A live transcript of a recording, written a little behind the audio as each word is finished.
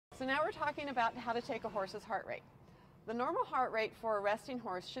So now we're talking about how to take a horse's heart rate. The normal heart rate for a resting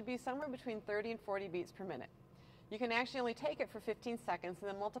horse should be somewhere between 30 and 40 beats per minute. You can actually only take it for 15 seconds and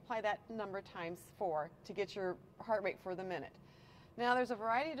then multiply that number times 4 to get your heart rate for the minute. Now there's a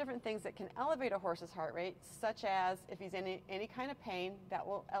variety of different things that can elevate a horse's heart rate, such as if he's in any kind of pain, that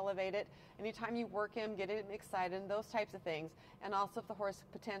will elevate it. Anytime you work him, get him excited, those types of things. And also if the horse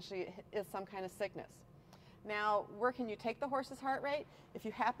potentially is some kind of sickness. Now, where can you take the horse's heart rate? If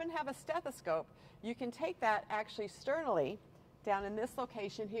you happen to have a stethoscope, you can take that actually sternally down in this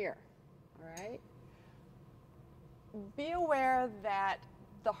location here. All right? Be aware that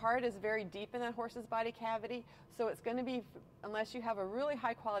the heart is very deep in that horse's body cavity, so it's going to be, unless you have a really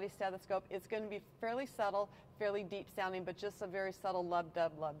high quality stethoscope, it's going to be fairly subtle, fairly deep sounding, but just a very subtle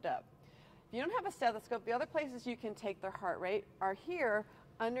lub-dub, lub-dub. If you don't have a stethoscope, the other places you can take their heart rate are here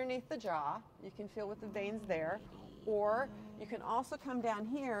underneath the jaw. You can feel with the veins there, or you can also come down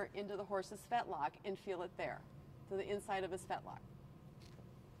here into the horse's fetlock and feel it there, to the inside of his fetlock.